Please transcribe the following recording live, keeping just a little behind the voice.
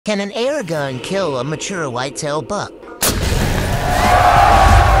Can an air gun kill a mature whitetail buck? Yo, made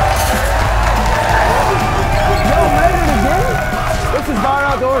it again. This is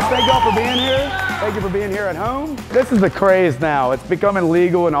ViralOutdoors. Thank y'all for being here. Thank you for being here at home. This is the craze now. It's becoming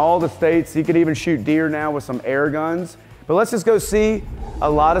legal in all the states. You can even shoot deer now with some air guns. But let's just go see a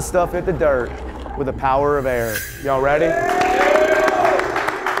lot of stuff hit the dirt with the power of air. Y'all ready?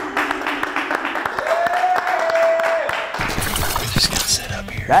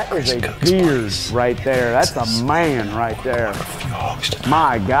 That is a beard right there. That's a man right there.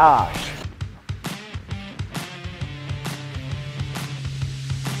 My gosh.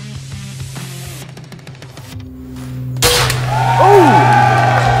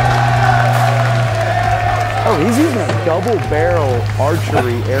 Oh, he's using a double barrel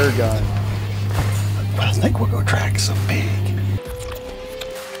archery air gun. But I think we're gonna track some big.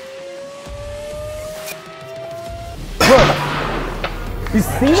 You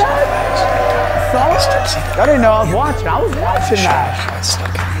see that? Saw it? I didn't know I was watching. I was watching that. Got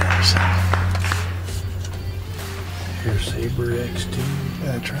stuck on the other side. Here's Saber X2.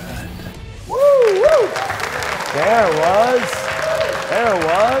 That's right. Woo, woo. There it was. There it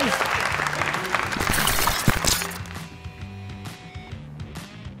was.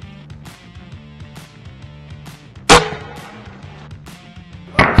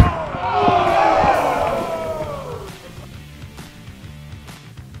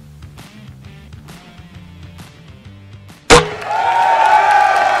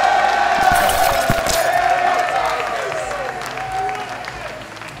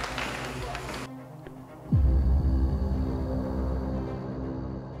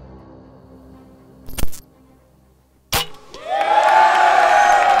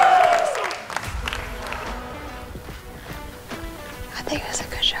 I think it was a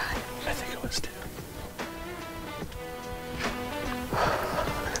good shot. I think it was too.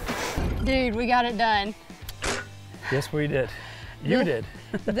 Dude, we got it done. Yes, we did. You did.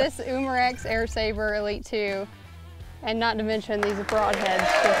 This Umarex Air Saber Elite 2, and not to mention these broadheads,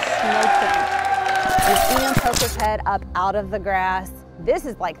 just smoked them. We've seen him poke his head up out of the grass. This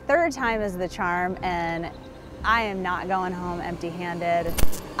is like third time as the charm, and I am not going home empty-handed.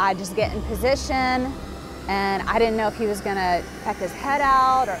 I just get in position, and I didn't know if he was gonna peck his head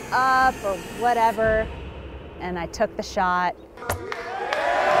out or up or whatever, and I took the shot.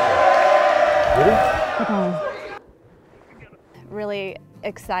 Really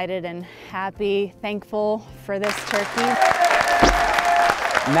excited and happy, thankful for this turkey.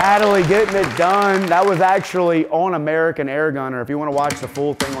 Natalie getting it done. That was actually on American Air Gunner. If you want to watch the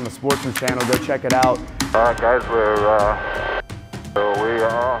full thing on the Sportsman channel, go check it out. All right, guys, we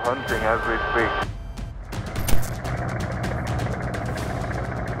are hunting as we speak.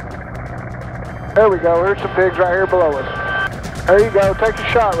 There we go. Here's some pigs right here below us. There you go. Take a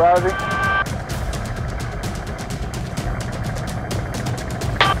shot, Rousey.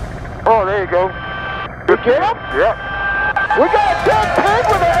 Oh, there you go. You get him? Yep. We got a dead pig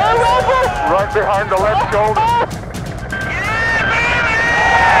with an air rifle right behind the left shoulder.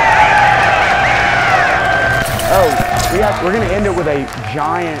 Oh, we're going to end it with a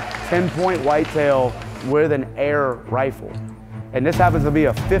giant 10-point whitetail with an air rifle. And this happens to be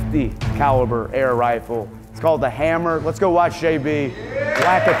a 50 caliber air rifle. It's called the Hammer. Let's go watch JB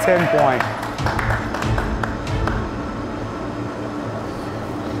whack a 10-point.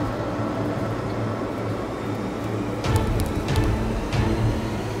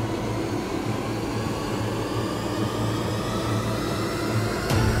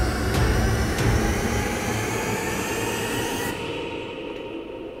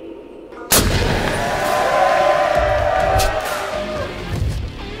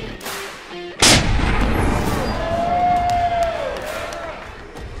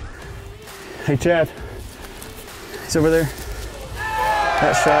 Hey Chad, he's over there.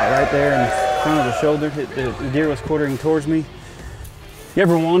 That shot right there in front of the shoulder, the deer was quartering towards me. You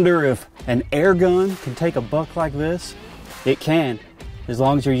ever wonder if an air gun can take a buck like this? It can, as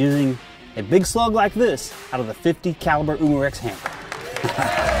long as you're using a big slug like this out of the 50 caliber Umarex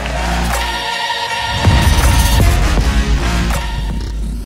Hammer.